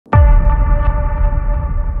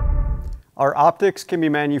Our optics can be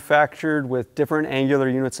manufactured with different angular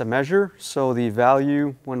units of measure. So the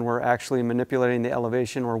value when we're actually manipulating the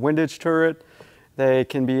elevation or windage turret, they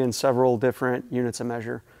can be in several different units of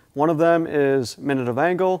measure. One of them is minute of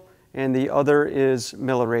angle and the other is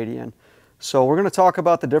milliradian. So we're going to talk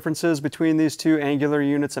about the differences between these two angular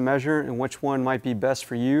units of measure and which one might be best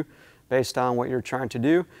for you based on what you're trying to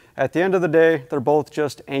do. At the end of the day, they're both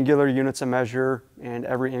just angular units of measure and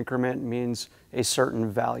every increment means a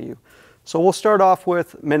certain value. So we'll start off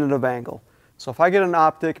with minute of angle. So if I get an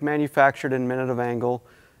optic manufactured in minute of angle,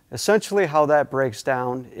 essentially how that breaks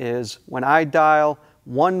down is when I dial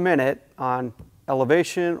 1 minute on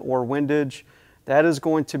elevation or windage, that is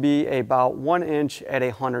going to be about 1 inch at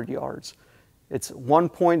 100 yards. It's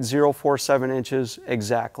 1.047 inches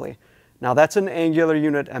exactly. Now that's an angular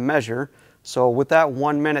unit of measure. So with that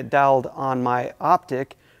 1 minute dialed on my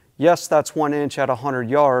optic, yes, that's 1 inch at 100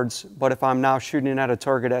 yards, but if I'm now shooting at a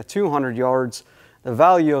target at 200 yards, the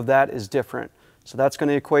value of that is different. So that's going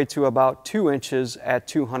to equate to about 2 inches at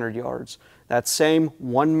 200 yards. That same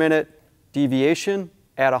 1 minute deviation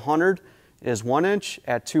at 100 is 1 inch,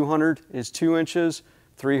 at 200 is 2 inches,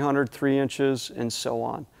 300, 3 inches, and so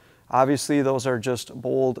on. Obviously, those are just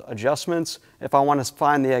bold adjustments. If I want to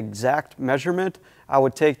find the exact measurement, I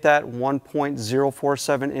would take that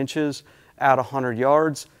 1.047 inches at 100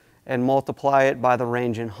 yards and multiply it by the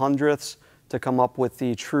range in hundredths to come up with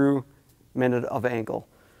the true minute of angle.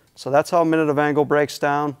 So that's how minute of angle breaks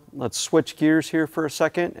down. Let's switch gears here for a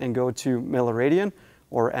second and go to Milliradian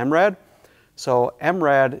or MRAD. So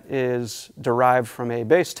MRAD is derived from a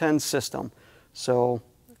base 10 system. So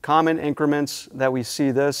common increments that we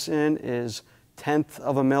see this in is 1/10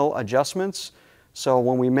 of a mil adjustments. So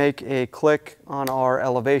when we make a click on our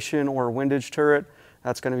elevation or windage turret,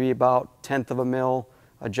 that's going to be about 1/10 of a mil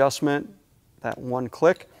adjustment, that one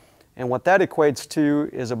click. And what that equates to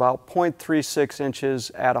is about 0.36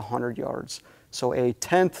 inches at 100 yards. So a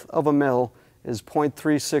 1/10 of a mil is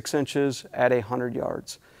 0.36 inches at 100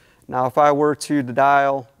 yards. Now if I were to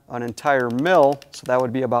dial an entire mil, so that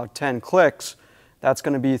would be about 10 clicks, that's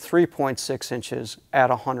going to be 3.6 inches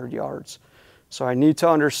at 100 yards. So I need to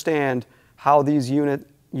understand how these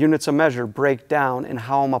units of measure break down and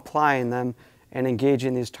how I'm applying them and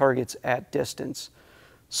engaging these targets at distance.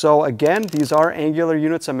 So again, these are angular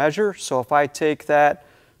units of measure. So if I take that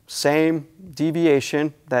same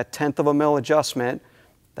deviation, that 1/10 of a mil adjustment,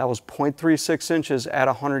 that was 0.36 inches at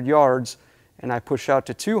 100 yards, and I push out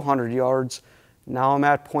to 200 yards, now I'm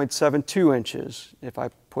at 0.72 inches. If I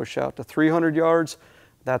push out to 300 yards,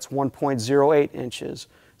 that's 1.08 inches.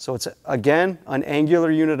 So it's, again, an angular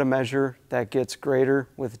unit of measure that gets greater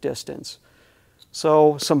with distance.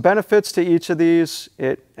 So some benefits to each of these.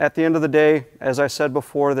 At the end of the day, as I said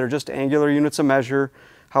before, they're just angular units of measure.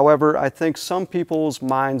 However, I think some people's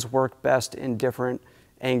minds work best in different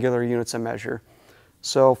angular units of measure.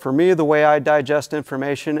 So for me, the way I digest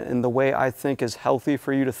information and the way I think is healthy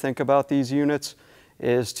for you to think about these units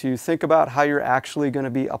is to think about how you're actually going to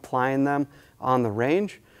be applying them on the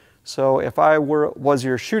range. So if I was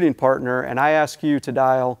your shooting partner and I ask you to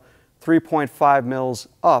dial 3.5 mils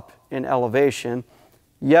up in elevation,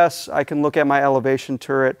 yes, I can look at my elevation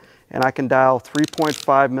turret and I can dial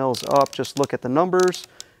 3.5 mils up, just look at the numbers,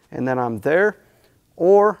 and then I'm there.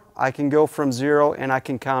 Or I can go from 0 and I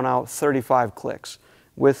can count out 35 clicks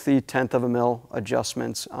with the 1/10 of a mil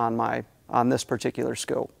adjustments on this particular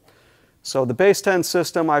scope. So the base 10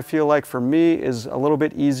 system, I feel like for me, is a little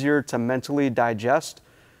bit easier to mentally digest.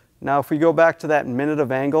 Now if we go back to that minute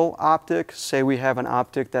of angle optic, say we have an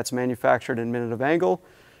optic that's manufactured in minute of angle,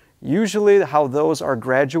 usually how those are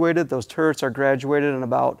graduated, those turrets are graduated in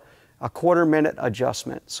about a 1/4 minute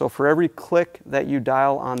adjustment. So for every click that you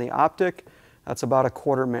dial on the optic, that's about a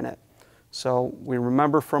 1/4 minute. So we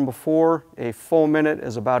remember from before, a full minute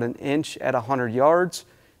is about 1 inch at 100 yards.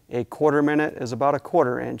 A 1/4 minute is about a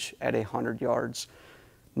 1/4 inch at 100 yards.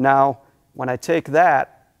 Now, when I take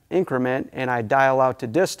that increment and I dial out to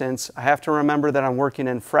distance, I have to remember that I'm working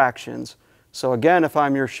in fractions. So again, if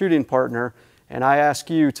I'm your shooting partner and I ask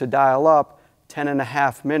you to dial up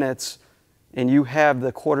 10.5 minutes and you have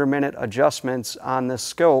the 1/4 minute adjustments on this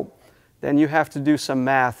scope, then you have to do some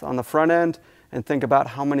math on the front end and think about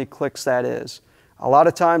how many clicks that is. A lot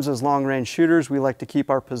of times as long-range shooters, we like to keep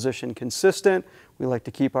our position consistent. We like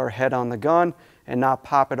to keep our head on the gun and not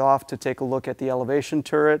pop it off to take a look at the elevation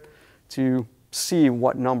turret to see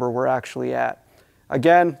what number we're actually at.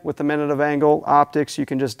 Again, with the minute of angle optics, you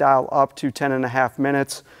can just dial up to 10.5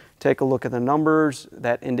 minutes, take a look at the numbers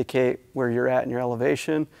that indicate where you're at in your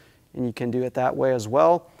elevation, and you can do it that way as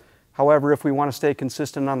well. However, if we want to stay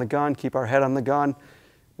consistent on the gun, keep our head on the gun,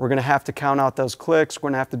 We're going to have to count out those clicks. We're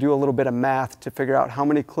going to have to do a little bit of math to figure out how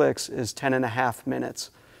many clicks is 10.5 minutes.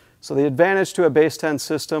 So the advantage to a base 10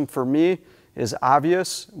 system for me is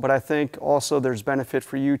obvious, but I think also there's benefit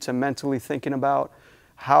for you to mentally thinking about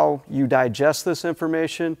how you digest this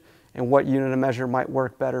information and what unit of measure might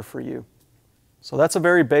work better for you. So that's a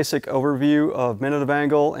very basic overview of minute of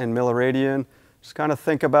angle and milliradian. Just kind of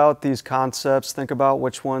think about these concepts, think about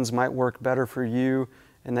which ones might work better for you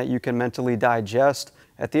and that you can mentally digest.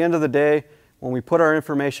 At the end of the day, when we put our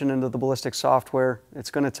information into the ballistic software,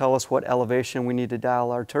 it's going to tell us what elevation we need to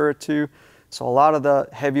dial our turret to. So a lot of the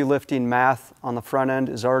heavy lifting math on the front end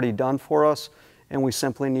is already done for us, and we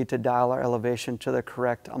simply need to dial our elevation to the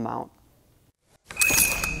correct amount.